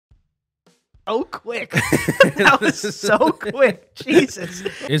so quick. That was so quick. Jesus.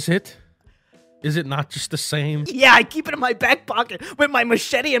 Is it? Is it not just the same? Yeah, I keep it in my back pocket with my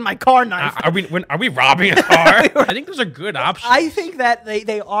machete and my car knife. Are we robbing a car? I think those are good options. I think that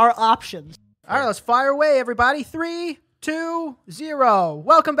they are options. All right, let's fire away, everybody. 3, 2, 0.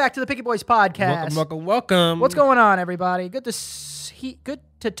 Welcome back to the Picky Boys podcast. Welcome. What's going on, everybody? Good to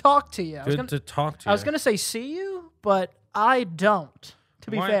talk to you. Good to talk to you. I was gonna say see you, but I don't. To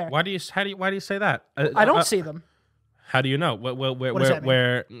be fair, why do you say that? I don't see them. How do you know?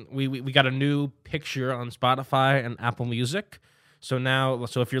 Where we got a new picture on Spotify and Apple Music. So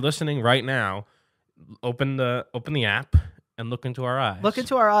if you're listening right now, open the app and look into our eyes. Look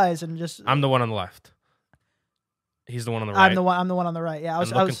into our eyes and just. I'm the one on the left. He's the one on the right. I'm the one on the right. Yeah, I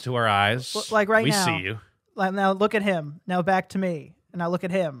was into our eyes. Like right we now. We see you. Like now, look at him. Now back to me. And now look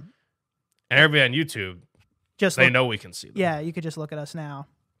at him. And everybody on YouTube, they know we can see them. Yeah, you could just look at us now.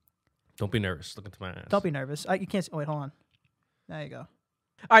 Don't be nervous. Look into my eyes. Don't be nervous. You can't. Wait, hold on. There you go. All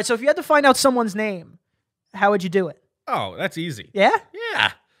right. So if you had to find out someone's name, how would you do it? Oh, that's easy. Yeah.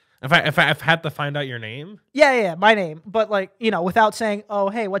 Yeah. If I had to find out your name. Yeah, my name. But without saying, oh,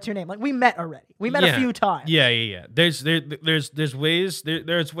 hey, what's your name? Like we met already. We met a few times. Yeah. There's ways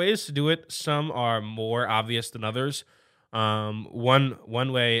to do it. Some are more obvious than others.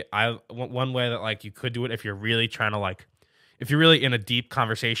 One way that like you could do it if you're really trying to if you're really in a deep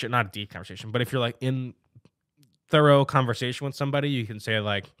conversation, not a deep conversation, but if you're like in thorough conversation with somebody, you can say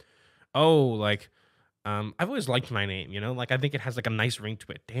like, oh, like, I've always liked my name, like I think it has like a nice ring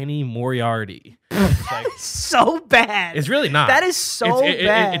to it. Danny Moriarty. That is so bad. It's really not. That is so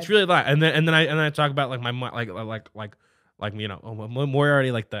bad. It's really not. And then I talk about like my Moriarty,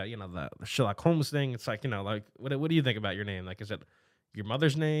 like the Sherlock Holmes thing. It's like, like what do you think about your name? Like, is it your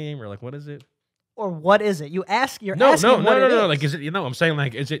mother's name or like what is it? Or what is it? Asking no. Is. Like, is it? I'm saying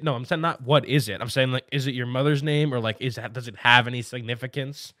like, is it? No, I'm saying not what is it. I'm saying like, is it your mother's name or like, does it have any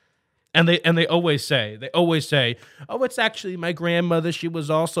significance? And they always say, oh, it's actually my grandmother. She was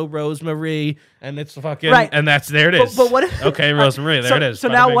also Rosemary, and it's fucking right. And there it is. But what if, okay, Rosemary, there it is. So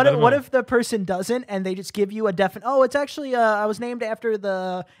now what if the person doesn't, and they just give you a definite? Oh, it's actually I was named after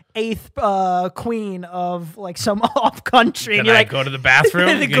the 8th queen of like some off country. Can and I go to the bathroom?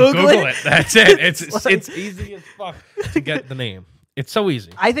 and you can Google it. That's it. It's easy as fuck to get the name. It's so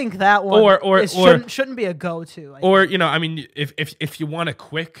easy. I think that one shouldn't be a go-to. Or I mean, if you want a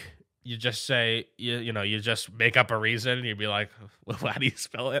quick. You just say, you just make up a reason. You'd be like, well, how do you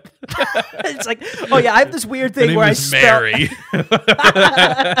spell it? It's like, oh, yeah, I have this weird thing where I spell... Mary.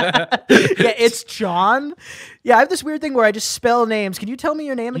 Yeah, it's John. Yeah, I have this weird thing where I just spell names. Can you tell me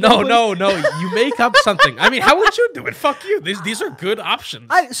your name again? No. You make up something. I mean, how would you do it? Fuck you. These are good options.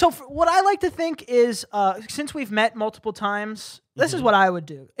 What I like to think is, since we've met multiple times, this is what I would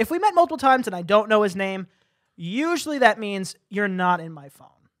do. If we met multiple times and I don't know his name, usually that means you're not in my phone.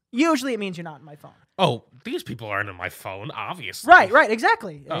 Usually it means you're not in my phone. Oh, these people aren't in my phone, obviously. Right,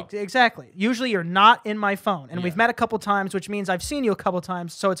 exactly. Oh. Exactly. Usually you're not in my phone. And we've met a couple times, which means I've seen you a couple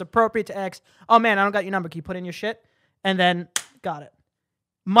times, so it's appropriate to ask, oh man, I don't got your number. Can you put in your shit? And then, got it.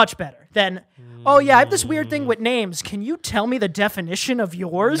 Much better. Then, oh yeah, I have this weird thing with names. Can you tell me the definition of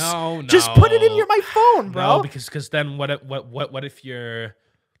yours? No. Just put it in my phone, bro. No, because then what if you're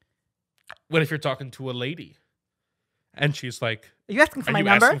talking to a lady? And she's like, Are you asking for my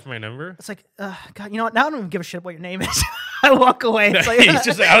number? It's like, God, you know what? Now I don't even give a shit what your name is. I walk away. It's like, he's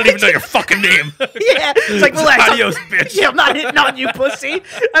just like, I don't even know your fucking name. Yeah. It's like, relax. Adios, bitch. Yeah, I'm not hitting on you, pussy.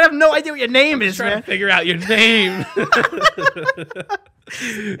 I have no idea what your name is, trying man. to figure out your name.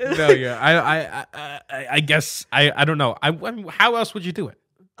 No, yeah. I guess, I don't know. I mean, how else would you do it?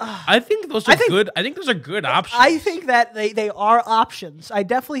 I think those are good. I think those are good options. I think that they are options. I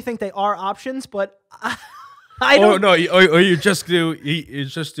definitely think they are options, but... I don't. Or you just do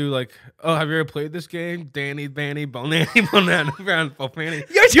like, oh, have you ever played this game? Danny, Banana, Fanny.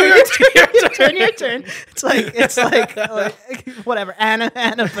 Your turn. It's like whatever. Anna,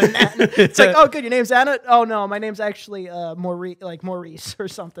 banana. It's like, oh, good. Your name's Anna. Oh no, my name's actually Maurice or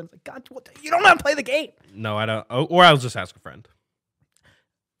something. It's like, God, you don't know how to play the game. No, I don't. Or I'll just ask a friend.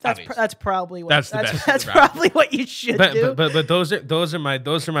 That's probably what that's probably what you should do. But those are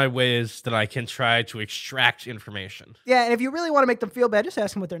my ways that I can try to extract information. Yeah, and if you really want to make them feel bad, just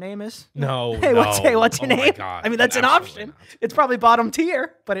ask them what their name is. No. Hey, what's your name? God, I mean, that's an option. Not. It's probably bottom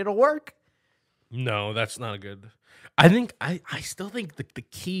tier, but it'll work. No, that's not a good. I think I still think the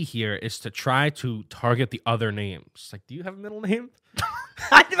key here is to try to target the other names. Like, do you have a middle name?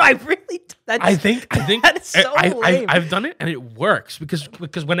 I really. I think that's so lame. I've done it and it works because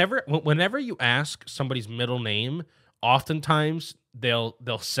whenever you ask somebody's middle name oftentimes they'll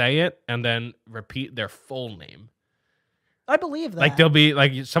say it and then repeat their full name. I believe that. Like they'll be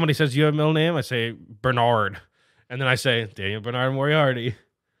like somebody says you have a middle name, I say Bernard, and then I say Daniel Bernard Moriarty.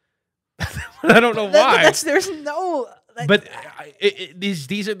 I don't know why. There's no. But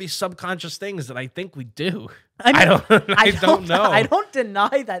these are these subconscious things that I think we do. I mean, I don't know. I don't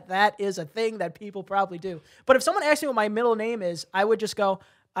deny that is a thing that people probably do. But if someone asked me what my middle name is, I would just go,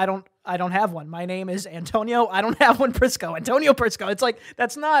 I don't have one. My name is Antonio. I don't have one. Prisco. Antonio Prisco. It's like,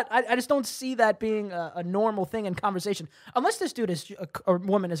 that's not, I just don't see that being a normal thing in conversation. Unless this dude is, or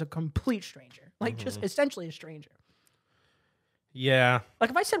woman is a complete stranger. Like, just essentially a stranger. Yeah. Like,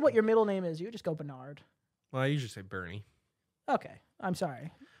 if I said what your middle name is, you would just go Bernard. Well, I usually say Bernie. Okay. I'm sorry.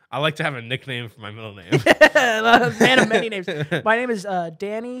 I like to have a nickname for my middle name. Man of many names. My name is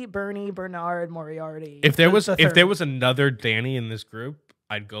Danny, Bernie, Bernard, Moriarty. If there was another Danny in this group,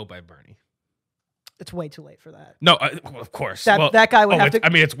 I'd go by Bernie. It's way too late for that. No, well, of course. That guy would have to. I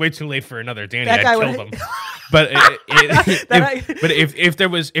mean, it's way too late for another Danny. That guy I'd kill them. But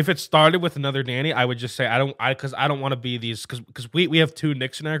if it started with another Danny, I would just say I don't want to be these because we have two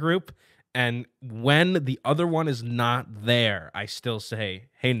Nicks in our group, and when the other one is not there, I still say,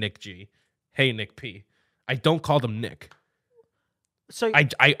 "Hey Nick G, hey Nick P." I don't call them Nick. So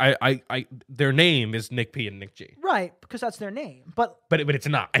their name is Nick P and Nick G. Right, because that's their name. But it's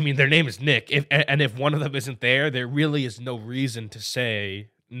not. I mean, their name is Nick. If one of them isn't there really is no reason to say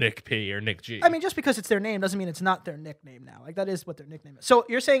Nick P or Nick G. I mean, just because it's their name doesn't mean it's not their nickname now. Like, that is what their nickname is. So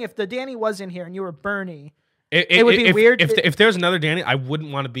you're saying if the Danny was in here and you were Bernie, it would be weird. If there's another Danny, I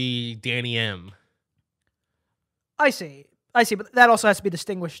wouldn't want to be Danny M. I see, but that also has to be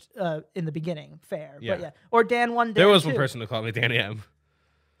distinguished in the beginning. Fair, yeah. But yeah. Or Dan 1, Dan 2. There was one person who called me Danny M.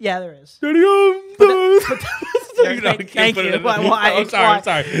 Yeah, there is. Danny M. Thank you. I'm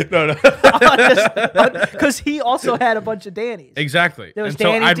sorry. No. Because he also had a bunch of Dannys. Exactly. There was and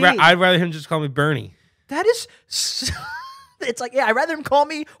Danny so I'd rather him just call me Bernie. That is. It's like, yeah, I'd rather him call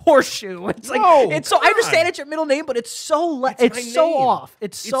me Horseshoe. It's like, no, it's so. I understand it's your middle name, but it's so it's so off.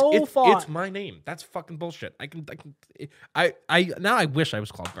 It's so far. It's my name. That's fucking bullshit. I now I wish I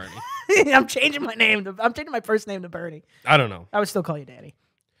was called Bernie. I'm changing my name. I'm changing my first name to Bernie. I don't know. I would still call you Danny.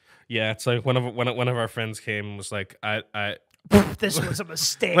 Yeah, it's like one of our friends came and was like, this was a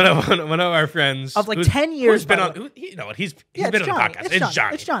mistake. One of our friends of like 10 years. He's been on the podcast.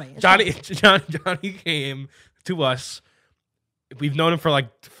 It's Johnny. Johnny came to us. We've known him for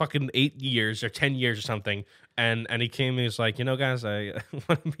like fucking 8 years or 10 years or something. And he came and he was like, guys, I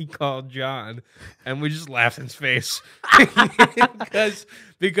want to be called John. And we just laughed in his face.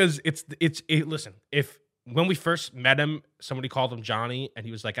 because listen, when we first met him, somebody called him Johnny, and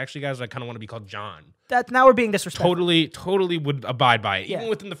he was like, actually, guys, I kind of want to be called John. Now we're being disrespectful. Totally would abide by it. Yeah. Even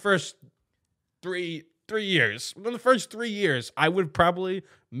within the first three years. Within the first 3 years, I would probably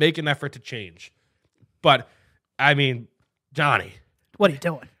make an effort to change. But, I mean, Johnny. What are you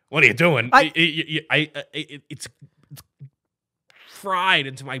doing? What are you doing? It's fried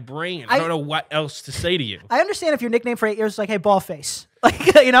into my brain. I don't know what else to say to you. I understand if your nickname for 8 years is like, hey, ball face. Like,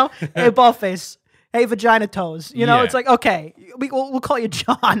 hey, ball face. Hey, vagina toes. It's like, okay, we'll call you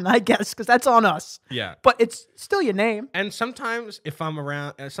John, I guess, because that's on us. Yeah. But it's still your name. And sometimes if I'm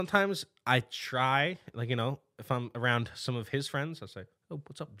around, sometimes I try, like, if I'm around some of his friends, I'll say, oh,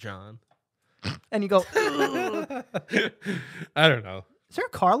 what's up, John? And you go, I don't know. Is there a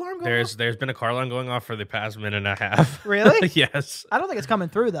car alarm going off? There's been a car alarm going off for the past minute and a half. Really? Yes. I don't think it's coming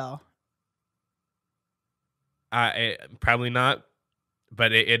through, though. Probably not.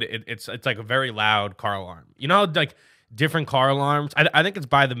 But it's like a very loud car alarm. Like different car alarms. I think it's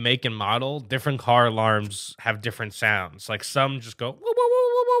by the make and model. Different car alarms have different sounds. Like some just go woo, woo, woo,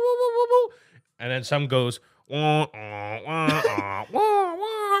 woo, woo, woo, woo, woo, and then some goes wah, wah, wah, wah,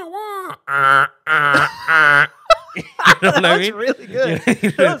 wah, wah, You know what I mean? Really good.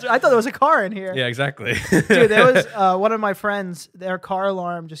 I thought there was a car in here. Yeah, exactly. Dude, there was one of my friends, their car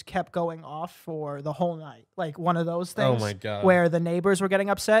alarm just kept going off for the whole night. Like one of those things. Oh my God. Where the neighbors were getting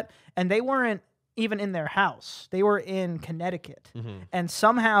upset and they weren't even in their house. They were in Connecticut. Mm-hmm. And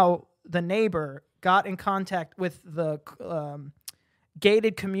somehow the neighbor got in contact with the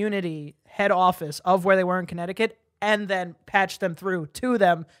gated community head office of where they were in Connecticut and then patched them through to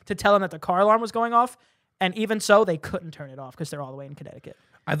them to tell them that the car alarm was going off. And even so, they couldn't turn it off because they're all the way in Connecticut.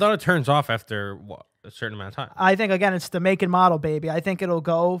 I thought it turns off after a certain amount of time. I think, again, it's the make and model, baby. I think it'll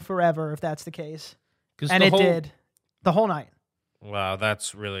go forever if that's the case. And it did the whole night. Wow,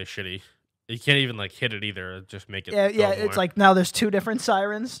 that's really shitty. You can't even like hit it either. Just make it. Yeah. It's like now there's two different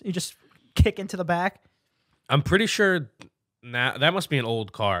sirens. You just kick into the back. I'm pretty sure that must be an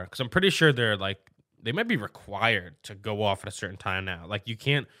old car because I'm pretty sure they're like required to go off at a certain time now. Like they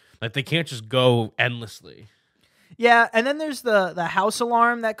can't just go endlessly. Yeah, and then there's the house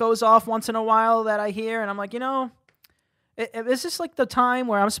alarm that goes off once in a while that I hear, and I'm like, is this like the time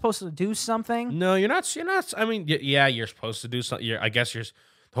where I'm supposed to do something? No, you're not. I mean, yeah, you're supposed to do something. I guess the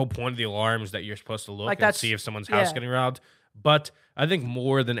whole point of the alarm is that you're supposed to look and see if someone's house getting robbed. But I think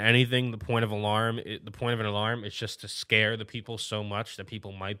more than anything, the point of an alarm is just to scare the people so much that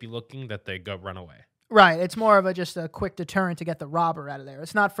people might be looking that they go run away. Right. It's more of just a quick deterrent to get the robber out of there.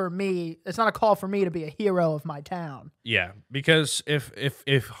 It's not for me. It's not a call for me to be a hero of my town. Yeah, because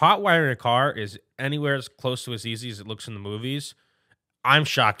if hot wiring a car is anywhere as close to as easy as it looks in the movies, I'm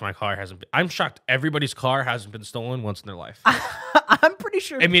shocked my car hasn't been. I'm shocked everybody's car hasn't been stolen once in their life. I'm pretty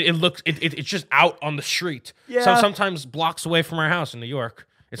sure. I mean, it's just out on the street. Yeah. So sometimes blocks away from our house in New York.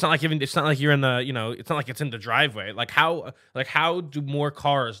 It's not like you're in the, it's not like it's in the driveway. Like how do more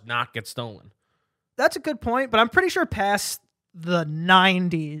cars not get stolen? That's a good point, but I'm pretty sure past the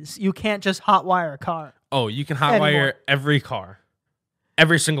 90s, you can't just hotwire a car. Oh, you can hotwire every car.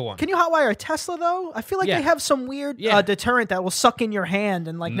 Every single one. Can you hotwire a Tesla, though? I feel like they have some weird deterrent that will suck in your hand,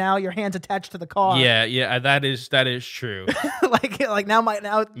 and now your hand's attached to the car. Yeah, that is true. like now.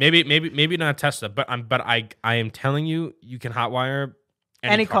 Maybe not Tesla, but I am telling you, you can hotwire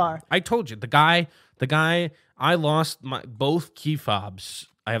any car. I told you, the guy, I lost both key fobs.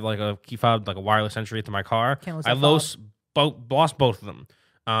 I have like a key fob, like a wireless entry to my car. I lost both of them.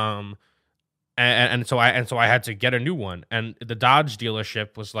 And so I had to get a new one. And the Dodge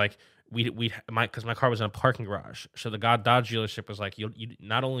dealership was like, because my car was in a parking garage. So the Dodge dealership was like, you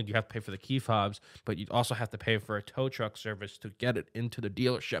not only do you have to pay for the key fobs, but you also have to pay for a tow truck service to get it into the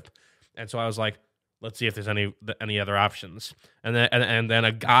dealership. And so I was like, let's see if there's any other options. And then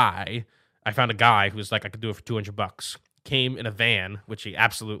I found a guy who was like, I could do it for $200. Came in a van, which he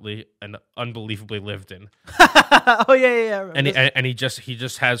absolutely and unbelievably lived in. Oh yeah. And he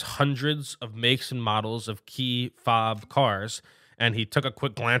just has hundreds of makes and models of key fob cars. And he took a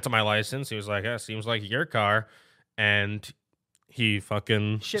quick glance at my license. He was like, "Yeah, seems like your car." And he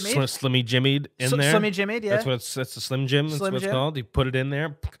fucking Slimmy Jimmied in there. Slimmy Jimmied, yeah. That's a Slim Jim. That's what it's called. He put it in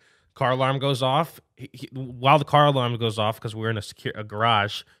there. Car alarm goes off. While the car alarm goes off, because we're in a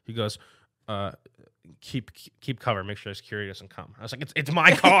garage, he goes, keep cover. Make sure security doesn't come. I was like, it's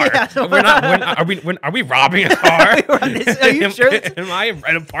my car. Are we robbing a car? Are you sure? Am I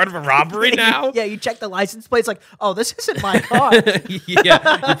a part of a robbery now? Yeah, you check the license plate. It's like, oh, this isn't my car.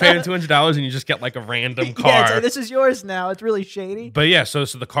 Yeah, you pay him $200 and you just get like a random car. Yeah, it's like, this is yours now. It's really shady. But yeah, so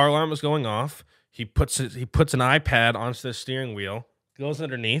the car alarm was going off. He puts an iPad onto the steering wheel, goes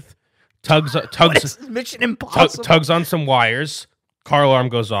underneath, tugs Mission Impossible. tugs on some wires. Car alarm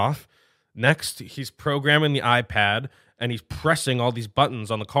goes off. Next, he's programming the iPad and he's pressing all these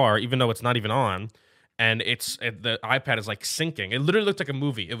buttons on the car, even though it's not even on. And the iPad is like syncing. It literally looked like a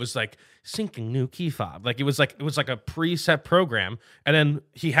movie. It was like syncing new key fob. Like it was like a preset program. And then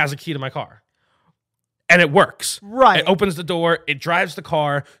he has a key to my car, and it works. Right. It opens the door. It drives the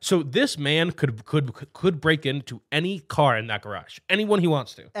car. So this man could break into any car in that garage, anyone he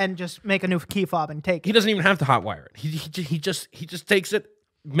wants to, and just make a new key fob and take it. He doesn't even have to hotwire it. He just takes it.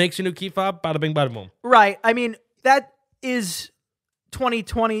 Makes a new key fob, bada bing, bada boom. Right. I mean, that is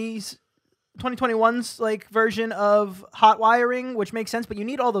 2021's like version of hot wiring, which makes sense, but you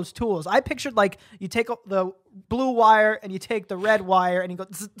need all those tools. I pictured like you take the blue wire and you take the red wire and you go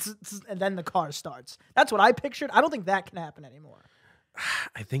zzz, zzz, zzz, and then the car starts. That's what I pictured. I don't think that can happen anymore.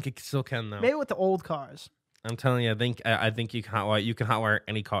 I think it still can though. Maybe with the old cars. I'm telling you, I think you can hotwire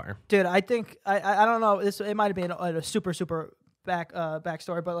any car. Dude, I think I don't know. It might have been a super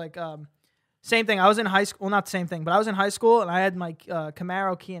backstory, but like same thing. I was in high school. Well, not the same thing, but I was in high school and I had my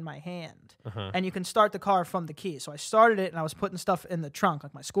Camaro key in my hand, and you can start the car from the key. So I started it and I was putting stuff in the trunk,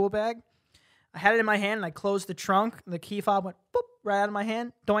 like my school bag. I had it in my hand and I closed the trunk. And the key fob went boop right out of my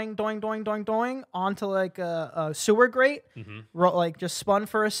hand, doing, onto like a sewer grate. Like just spun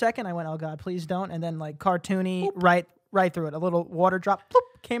for a second. I went, oh god, please don't. And then like cartoony, boop. right through it. A little water drop,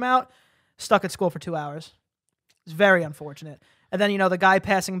 boop, came out. Stuck at school for 2 hours. It's very unfortunate. And then, the guy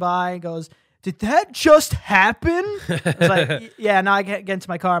passing by goes, did that just happen? I was like, yeah, now I get into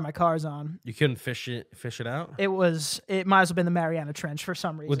my car. My car's on. You couldn't fish it out? It might as well have been the Mariana Trench for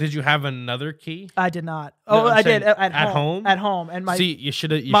some reason. Well, did you have another key? I did not. Oh, I did at home. At home. And my you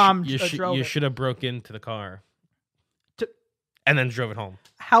should have broke into the car and then drove it home.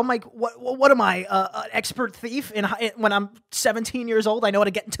 How am I? What am I? An expert thief? When I'm 17 years old, I know how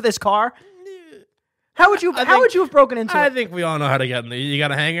to get into this car. How would you have broken into it? I think we all know how to get in there. You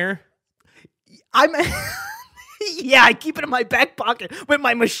got a hanger? Yeah, I keep it in my back pocket with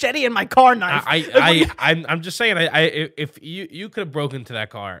my machete and my car knife. I'm just saying. If you could have broken into that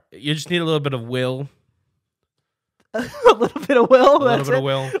car, you just need a little bit of will. A little bit of will. A little bit of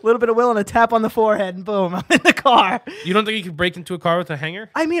will. A little bit of will and a tap on the forehead, and boom, I'm in the car. You don't think you could break into a car with a hanger?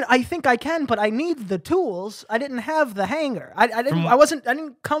 I mean, I think I can, but I need the tools. I didn't have the hanger. I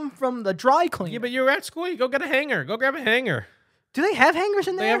didn't come from the dry cleaner. Yeah, but you were at school. You go get a hanger. Go grab a hanger. Do they have hangers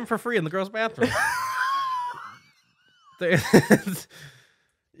in there? They have them for free in the girls' bathroom.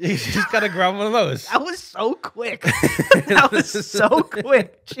 You just gotta grab one of those. That was so quick. That was so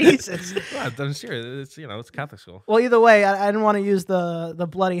quick. Jesus. Well, I'm sure it's it's Catholic school. Well, either way, I didn't want to use the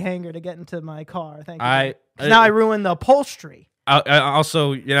bloody hanger to get into my car. Thank you. Now I ruined the upholstery. I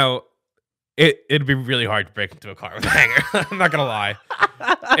also, it'd be really hard to break into a car with a hanger. I'm not gonna lie.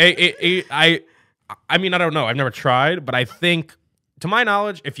 I mean, I don't know. I've never tried, but I think, to my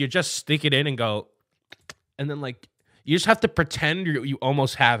knowledge, if you just stick it in and go, and then you just have to pretend you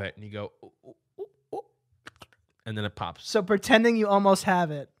almost have it, and you go, ooh, ooh, ooh, and then it pops. So pretending you almost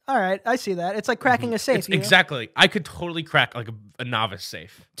have it. All right, I see that. It's like cracking a safe. Exactly. I could totally crack a novice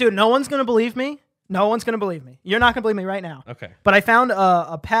safe. Dude, no one's gonna believe me. No one's gonna believe me. You're not gonna believe me right now. Okay. But I found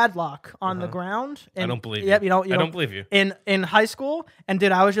a padlock on the ground. I don't believe you. I don't believe you. In high school, and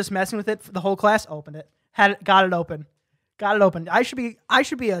dude, I was just messing with it for the whole class. Opened it. Got it open. I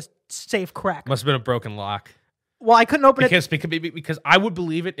should be a safe cracker. Must have been a broken lock. Well, I couldn't open it because I would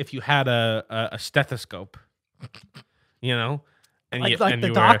believe it if you had a stethoscope, and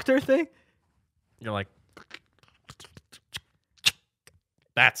the doctor thing. You're like,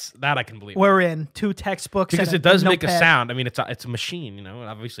 that I can believe. We're in 2 textbooks because it does make a sound. I mean, it's a machine,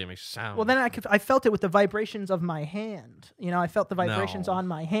 obviously it makes a sound. Well, then I felt it with the vibrations of my hand. I felt the vibrations on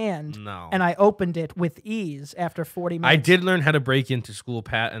my hand. No. And I opened it with ease after 40 minutes. I did learn how to break into school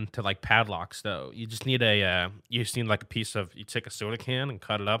padlocks though. You just need a piece of, you take a soda can and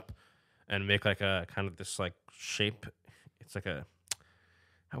cut it up and make a kind of this shape. It's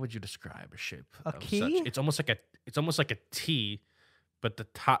how would you describe a shape? A key? Such? It's almost like a T. But the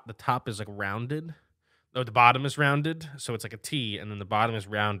top is rounded. No, the bottom is rounded, so it's like a T, and then the bottom is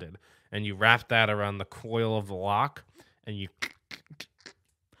rounded. And you wrap that around the coil of the lock, and you.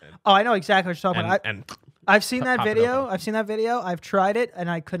 Oh, I know exactly what you're talking about. I've seen that video. I've tried it, and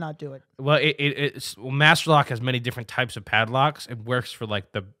I could not do it. Well, Master Lock has many different types of padlocks. It works for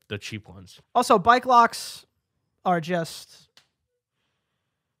the cheap ones. Also, bike locks are just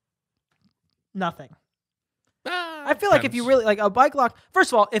nothing. I feel like if you really a bike lock,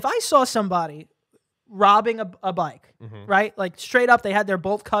 first of all, if I saw somebody robbing a bike, right? Straight up, they had their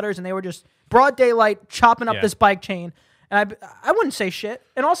bolt cutters and they were just broad daylight chopping up this bike chain. And I wouldn't say shit.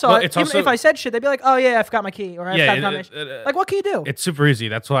 And also, if I said shit, they'd be like, "Oh yeah, I forgot my key," or "I forgot combination." What can you do? It's super easy.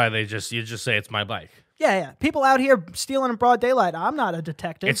 That's why you just say it's my bike. Yeah. People out here stealing in broad daylight. I'm not a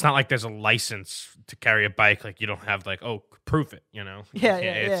detective. It's not like there's a license to carry a bike. You don't have proof it. Yeah.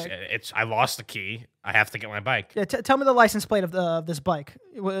 It's I lost the key. I have to get my bike. Yeah. Tell me the license plate of this bike.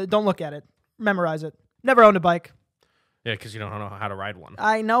 Don't look at it. Memorize it. Never owned a bike. Yeah, because you don't know how to ride one.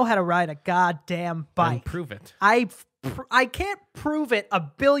 I know how to ride a goddamn bike. And prove it. I can't prove it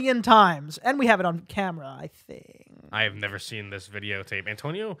 1 billion times, and we have it on camera, I think. I have never seen this videotape.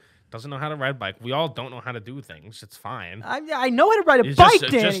 Antonio doesn't know how to ride a bike. We all don't know how to do things. It's fine. I know how to ride a bike,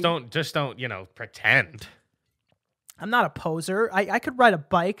 Danny. Just don't pretend. I'm not a poser. I could ride a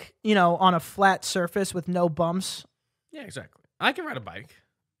bike, on a flat surface with no bumps. Yeah, exactly. I can ride a bike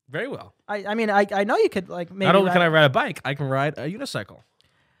very well. I mean, I know you could maybe. Not only can I ride a bike, I can ride a unicycle.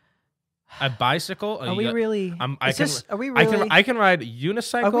 A bicycle. Are we really? I can ride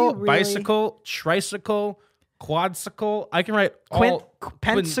unicycle, bicycle, tricycle, quadcycle. I can ride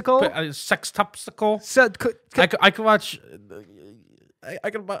pensicle, sextuple. So I can watch. I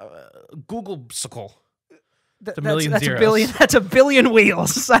can Google-sicle. That's a billion. That's a billion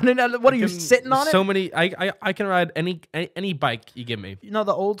wheels. I don't know. What are you sitting on it? So many. I can ride any bike you give me.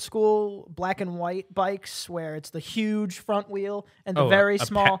 The old school black and white bikes where it's the huge front wheel and the very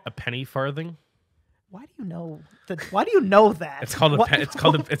small a penny farthing. Why do you know that? Why do you know that? It's called a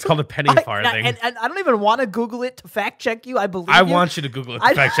penny farthing. And I don't even want to Google it to fact check you. I believe I want you to Google it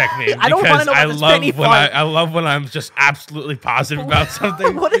to fact check me. I don't want to know about this penny farthing. I love when I'm just absolutely positive about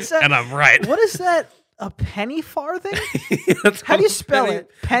something. What is that? And I'm right. What is that? A penny farthing? How do you spell it?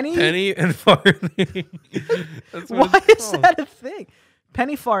 Penny and farthing. Why is that a thing?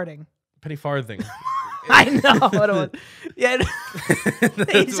 Penny farting. Penny farthing. I know what it was. Yeah,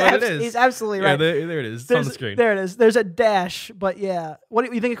 he's absolutely right. Yeah, there it is. It's on the screen. There it is. There's a dash, but yeah. What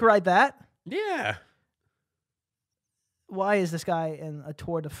do you think you could ride that? Yeah. Why is this guy in a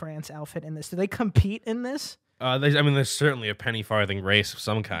Tour de France outfit in this? Do they compete in this? There's certainly a penny farthing race of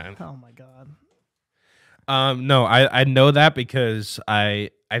some kind. Oh my god. No, I know that because I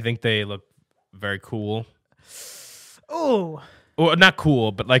think they look very cool. Oh. Well, not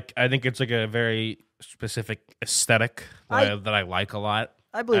cool, but like I think it's like a very specific aesthetic that I like a lot.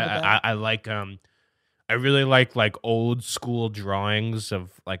 I believe that. I like I really like old school drawings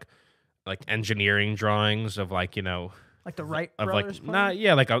of like engineering drawings of like, you know, Like the Wright of brothers. like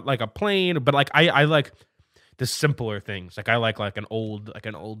not like a plane, but like I like the simpler things. Like I like an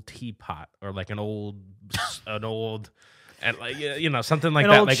old teapot or like an old and like, you know, something like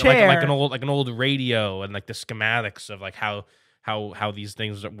An that, old like chair. an old radio and like the schematics of like how these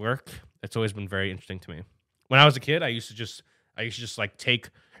things work. It's always been very interesting to me. When I was a kid, I used to just like take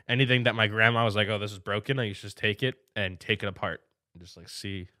anything that my grandma was like, oh, this is broken. I used to just take it and take it apart and just like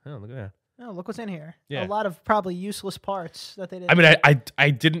see, oh, look at that. Oh, look what's in here. Yeah. A lot of probably useless parts that they didn't. I mean,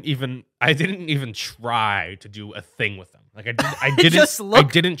 I didn't even try to do a thing with them. Like I didn't Just I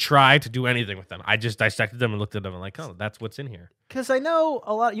look. didn't try to do anything with them. I just dissected them and looked at them and like, oh, that's what's in here. Because I know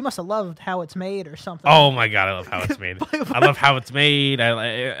a lot. You must have loved how it's made or something. Oh my god, I love how it's made. I love how it's made.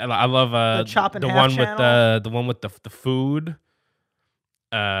 I love The chop in the half one with channel? the one with the food.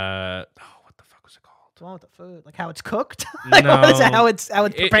 What the fuck was it called? The one with the food, like how it's cooked. Like No. what is it? How it's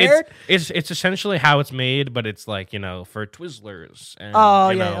prepared? It's essentially how it's made, but it's like, you know, for Twizzlers and Oh,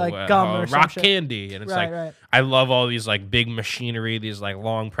 you yeah, know, like gum or some rock shit. candy, and it's Right, like right. I love all these like big machinery, these like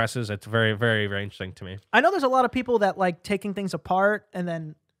long presses. It's very very very interesting to me. I know there's a lot of people that like taking things apart and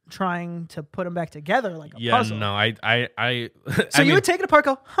then trying to put them back together like a Yeah, puzzle. no, I So I you mean, would take it apart,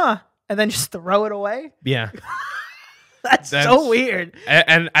 go, huh, and then just throw it away? yeah. That's That's- so weird.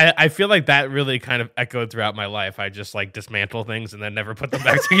 And I feel like that really kind of echoed throughout my life. I just like dismantle things and then never put them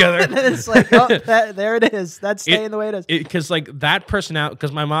back together. And then it's like, oh, there it is. That's staying the way it is. Because like that personality,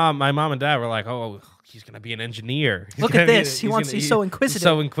 because my mom and dad were like, oh, he's gonna be an engineer. Look at this. He's so inquisitive. He's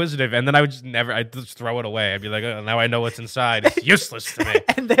so inquisitive, and then I would I'd just throw it away. I'd be like, oh, now I know what's inside. It's useless to me.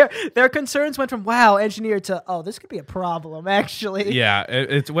 And their concerns went from wow, engineer to oh, this could be a problem actually. Yeah,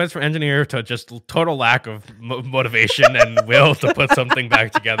 it went from engineer to just total lack of motivation and will to put something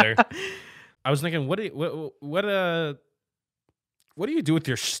back together. I was thinking, what do you do with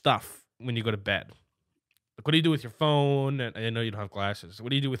your stuff when you go to bed? Like, what do you do with your phone? And I know you don't have glasses. What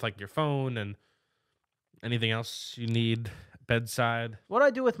do you do with like your phone and anything else you need bedside? What do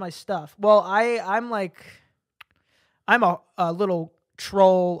I do with my stuff? Well, I'm a little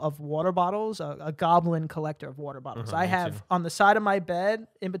troll of water bottles, a goblin collector of water bottles. I me have too. on the side of my bed,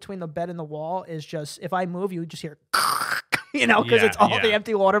 in between the bed and the wall, is just if I move, you just hear, you know, because Yeah, it's all the yeah.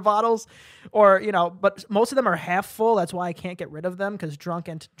 empty water bottles, or you know, but most of them are half full. That's why I can't get rid of them because drunk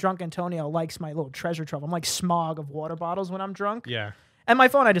Antonio likes my little treasure trove. I'm like Smog of water bottles when I'm drunk, Yeah, and my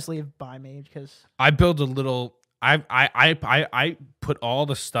phone I just leave by me because I build a little. I put all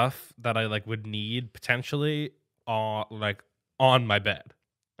the stuff that I like would need potentially on my bed.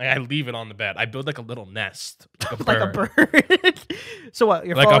 Like, I leave it on the bed. I build like a little nest, like a bird. So what?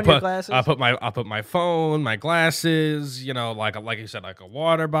 Your Like phone, your glasses. I'll put my phone, my glasses, you know, like you said, like a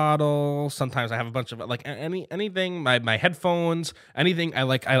water bottle. Sometimes I have a bunch of like anything, my headphones, anything.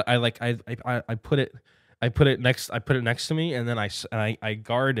 I put it next to me, and then I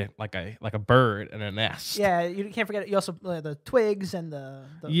guard it like a bird in a nest. Yeah, you can't forget. You also the twigs and the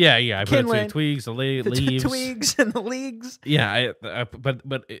Yeah. I put it to kindling, the twigs, the the leaves. twigs and the leagues, Yeah,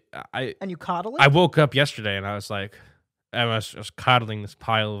 I and you coddle it. I woke up yesterday and I was like, I was coddling this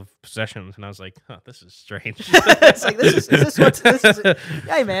pile of possessions, and I was like, huh, this is strange. It's like is this what's this is?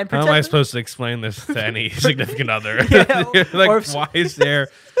 Hey man, How am I protect- supposed to explain this to any significant other? Yeah, Like, or if-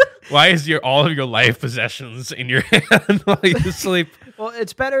 why is all of your life possessions in your hand while you sleep? Well,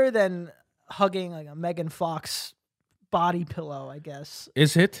 it's better than hugging like a Megan Fox body pillow, I guess.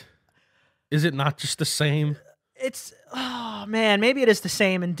 Is it? Is it not just the same? It's oh man, maybe it is the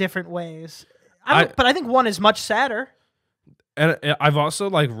same in different ways. I- But I think one is much sadder. And I've also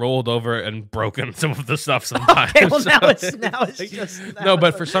like rolled over and broken some of the stuff sometimes. Okay, well now it's Like, just no,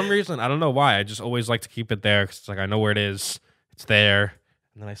 but for some reason I don't know why. I just always like to keep it there because it's like I know where it is. It's there,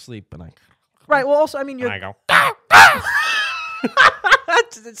 and then I sleep and right. Well, also I mean you're I go.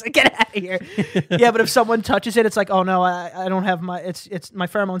 get out of here. Yeah, but if someone touches it, it's like, oh no, I don't have my it's my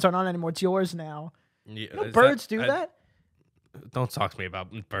pheromones aren't on anymore. It's yours now. Yeah, You know, is birds do that. Don't talk to me about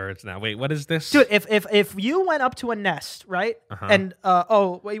birds now. Wait, what is this? Dude, if you went up to a nest, right, Uh-huh. and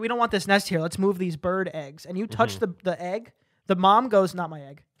oh wait, we don't want this nest here. Let's move these bird eggs, and you touch Mm-hmm. the egg, the mom goes, not my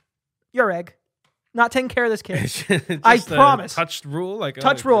egg, your egg, not taking care of this kid. Just I a promise. Touched rule, like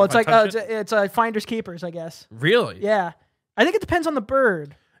Touch oh, rule. if It's I like touch it? it's a finders keepers, I guess. Really? Yeah, I think it depends on the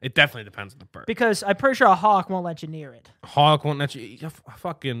bird. It definitely depends on the bird. Because I'm pretty sure a hawk won't let you near it. Hawk won't let you eat. A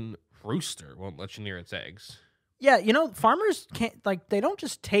fucking rooster won't let you near its eggs. Yeah, farmers can't, they don't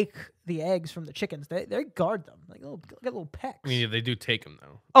just take the eggs from the chickens. They guard them. Get little pecks. I mean, they do take them,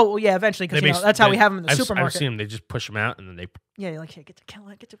 though. Oh, well, yeah, eventually, because that's how we have them in the supermarket. I've seen them. They just push them out, and then they... Yeah, you're like, hey, get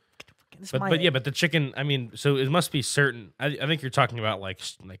to this but the chicken, I mean, so it must be certain... I think you're talking about,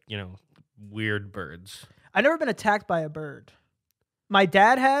 weird birds. I've never been attacked by a bird. My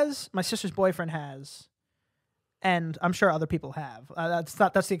dad has, my sister's boyfriend has, and I'm sure other people have.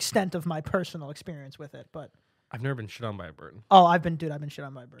 That's the extent of my personal experience with it, but... I've never been shit on by a bird. Oh, I've been shit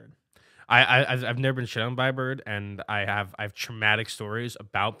on by a bird. I've never been shit on by a bird, and I have traumatic stories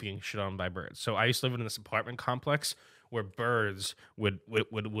about being shit on by birds. So I used to live in this apartment complex where birds would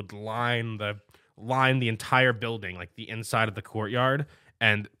line the entire building, like the inside of the courtyard,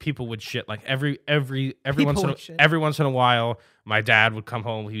 and people would shit every once in a while. My dad would come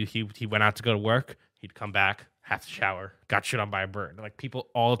home. He went out to go to work. He'd come back, have to shower, got shit on by a bird. People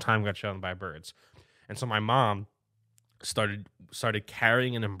all the time got shit on by birds. And so my mom started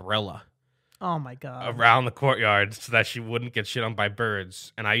carrying an umbrella. Oh my God. Around the courtyard so that she wouldn't get shit on by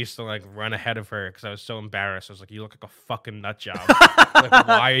birds. And I used to run ahead of her because I was so embarrassed. I was like, "You look like a fucking nut job.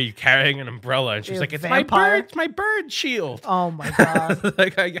 Why are you carrying an umbrella?" And she's like, "It's vampire? My bird shield." Oh my God.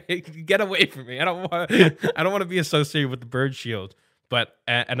 Get away from me. I don't want to be associated with the bird shield. But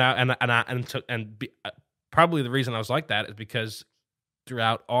probably the reason I was like that is because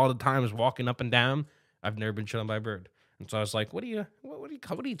throughout all the times walking up and down, I've never been shit on by a bird. And so I was like, what are you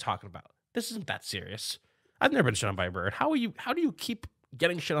talking about? This isn't that serious. I've never been shit on by a bird. How do you keep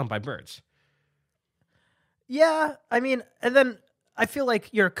getting shit on by birds? Yeah, I mean, and then I feel like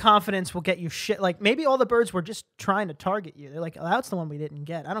your confidence will get you shit. Maybe all the birds were just trying to target you. They're like, oh, that's the one we didn't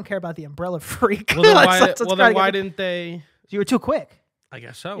get. I don't care about the umbrella freak. Well, then why didn't they? You were too quick. I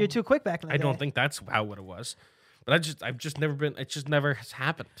guess so. You were too quick back in the day. I don't think that's what it was. But I've just never been. It just never has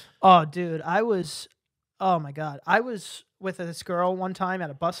happened. Oh, dude, oh my God, I was with this girl one time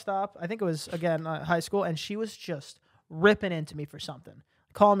at a bus stop. I think it was again high school, and she was just ripping into me for something.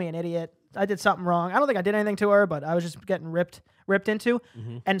 Call me an idiot. I did something wrong. I don't think I did anything to her, but I was just getting ripped into.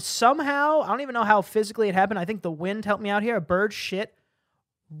 Mm-hmm. And somehow, I don't even know how physically it happened. I think the wind helped me out here. A bird shit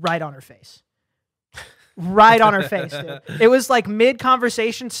right on her face. Right on her face, dude. It was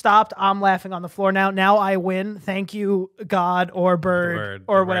mid-conversation, stopped. I'm laughing on the floor now. Now I win. Thank you, God or bird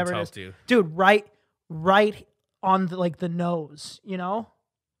or whatever it is. You. Dude, right on the nose,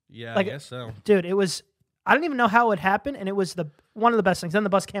 Yeah, I guess so. Dude, it was... I didn't even know how it happened, and it was one of the best things. Then the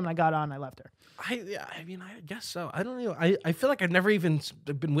bus came, and I got on, and I left her. I mean, I guess so. I don't know. I feel like I've never even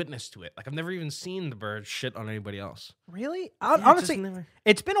been witness to it. I've never even seen the bird shit on anybody else. Really? Honestly,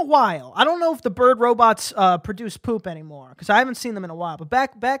 it's been a while. I don't know if the bird robots produce poop anymore, because I haven't seen them in a while. But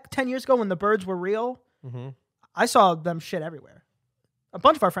back 10 years ago when the birds were real, mm-hmm. I saw them shit everywhere. A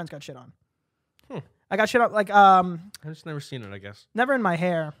bunch of our friends got shit on. I got shit on, I've just never seen it, I guess. Never in my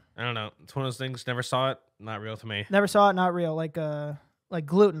hair. I don't know. It's one of those things, never saw it, not real to me. Never saw it, not real. Like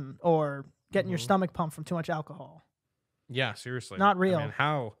gluten or getting your stomach pumped from too much alcohol. Yeah, seriously. Not real. I mean,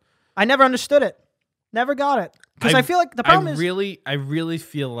 how? I never understood it. Never got it. Because I feel like the problem is... I really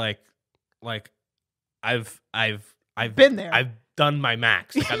feel like I've been there. I've done my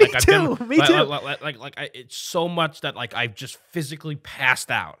max. Me too. It's so much that I've just physically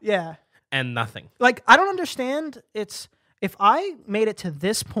passed out. Yeah. And nothing. I don't understand. It's if I made it to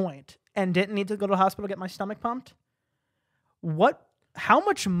this point and didn't need to go to the hospital to get my stomach pumped, how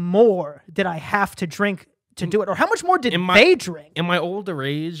much more did I have to drink to do it? Or how much more did they drink? In my older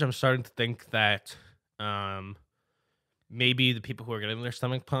age, I'm starting to think that maybe the people who are getting their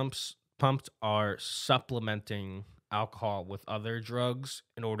stomach pumped are supplementing alcohol with other drugs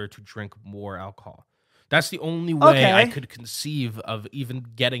in order to drink more alcohol. That's the only way I could conceive of even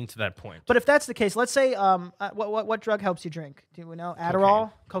getting to that point. But if that's the case, let's say what drug helps you drink? Do we know?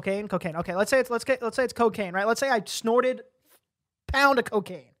 Adderall, cocaine. Okay, let's say it's cocaine, right? Let's say I snorted a pound of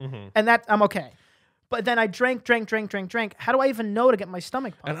cocaine, and that I'm okay. But then I drank. How do I even know to get my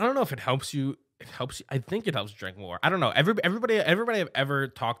stomach pumped? And I don't know if it helps you. It helps you. I think it helps you drink more. I don't know. Everybody I've ever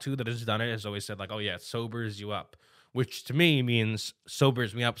talked to that has done it has always said oh yeah, it sobers you up. Which to me means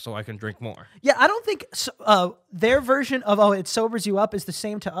sobers me up so I can drink more. Yeah, I don't think their version of, it sobers you up is the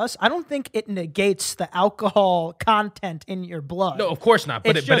same to us. I don't think it negates the alcohol content in your blood. No, of course not.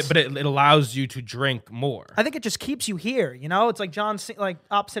 But it allows you to drink more. I think it just keeps you here, It's like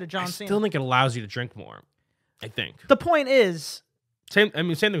opposite of John Cena. I still think it allows you to drink more, I think. The point is... Same thing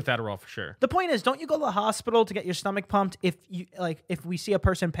with Adderall for sure. The point is, don't you go to the hospital to get your stomach pumped if we see a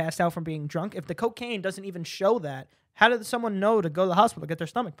person passed out from being drunk? If the cocaine doesn't even show that, How did someone know to go to the hospital to get their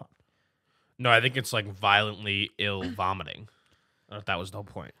stomach pumped? No, I think it's like violently ill vomiting. I don't know if that was the whole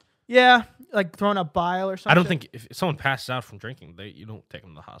point. Yeah, like throwing up bile or something. I don't think if someone passes out from drinking, you don't take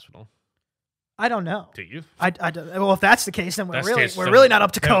them to the hospital. I don't know. Do you? Well, if that's the case, then we're That's the really case, we're then- really not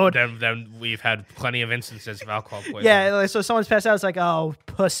up to code. Then we've had plenty of instances of alcohol poisoning. Yeah, like, so someone's passed out. It's like, oh,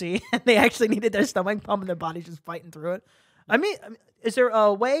 pussy. And they actually needed their stomach pump, and their body's just fighting through it. I mean, is there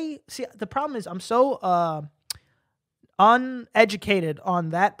a way? See, the problem is I'm so uneducated on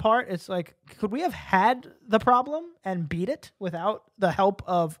that part. It's like, could we have had the problem and beat it without the help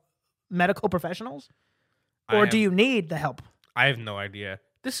of medical professionals, or do you need the help? I have no idea.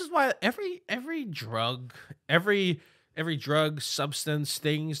 This is why every drug, every drug, substance,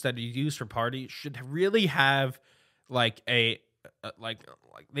 things that you use for parties should really have like like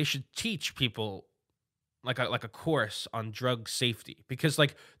they should teach people like a course on drug safety, because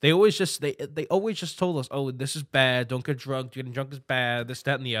like they always just told us, oh, this is bad, don't get drunk, getting drunk is bad, this,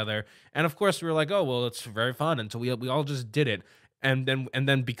 that, and the other. And of course we were like, oh well, it's very fun until we all just did it. And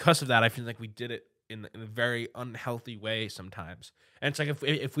then because of that, I feel like we did it in a very unhealthy way sometimes. And it's like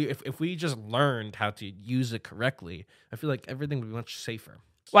if we just learned how to use it correctly, I feel like everything would be much safer.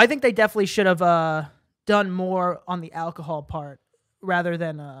 Well, I think they definitely should have done more on the alcohol part rather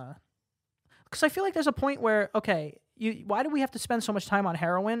than because I feel like there's a point where, okay, why do we have to spend so much time on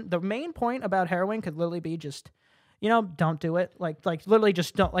heroin? The main point about heroin could literally be just, don't do it. Like literally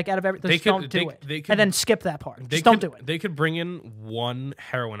just don't, like out of everything, don't do it. And then skip that part. Just don't do it. They could bring in one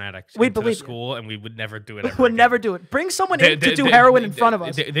heroin addict We'd into the believe school, and we would never do it. Would never do it. Bring someone in to do heroin in front of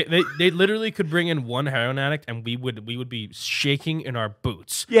us. They literally could bring in one heroin addict, and we would be shaking in our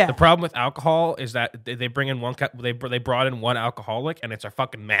boots. Yeah. The problem with alcohol is that they bring in they brought in one alcoholic, and it's our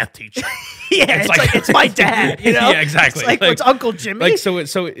fucking math teacher. Yeah, it's like it's my dad. Yeah, exactly. It's like it's Uncle Jimmy. Like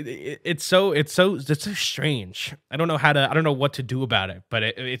it's so strange. I don't know what to do about it, but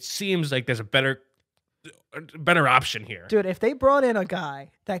it seems like there's a better option here. Dude, if they brought in a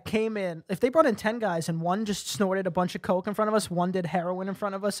guy that came in, if they brought in 10 guys and one just snorted a bunch of coke in front of us, one did heroin in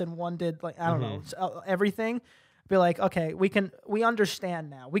front of us, and one did like I don't know, everything, be like, okay, we understand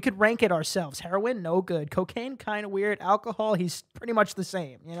now. We could rank it ourselves. Heroin, no good. Cocaine, kind of weird. Alcohol, he's pretty much the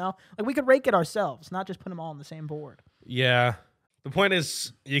same. Like we could rank it ourselves, not just put them all on the same board. Yeah. The point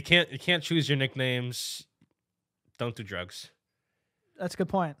is, you can't choose your nicknames. Don't do drugs. That's a good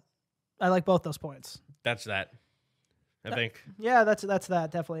point. I like both those points. That's that. I think. Yeah, that's that,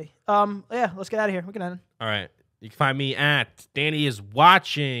 definitely. Yeah, let's get out of here. We can end. All right. You can find me at Danny is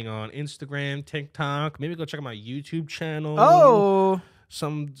Watching on Instagram, TikTok. Maybe go check out my YouTube channel. Oh.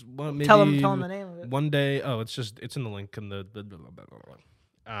 Maybe Tell them the name of it. One day. Oh, it's in the link in the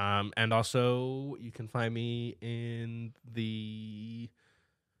and also you can find me in the.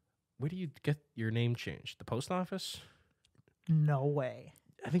 Where do you get your name changed? The post office? No way.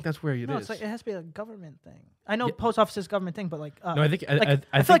 I think that's where it no, is. It's like it has to be a government thing. I know post office is government thing, but like no, I think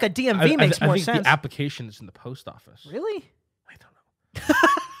I feel like a DMV makes more sense. I think the application is in the post office. Really? I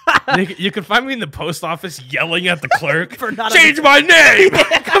don't know. You can find me in the post office yelling at the clerk for not change my name.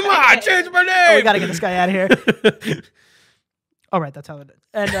 Come on, change my name. Oh, we gotta get this guy out of here. All right, that's how it is.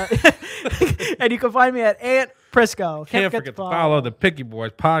 And and you can find me at Ant Prisco. Can't forget to follow the Picky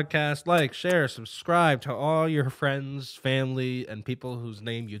Boys podcast. Like, share, subscribe to all your friends, family, and people whose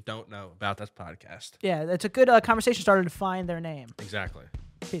name you don't know about this podcast. Yeah, it's a good conversation starter to find their name. Exactly.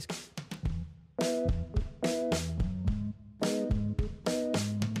 Peace.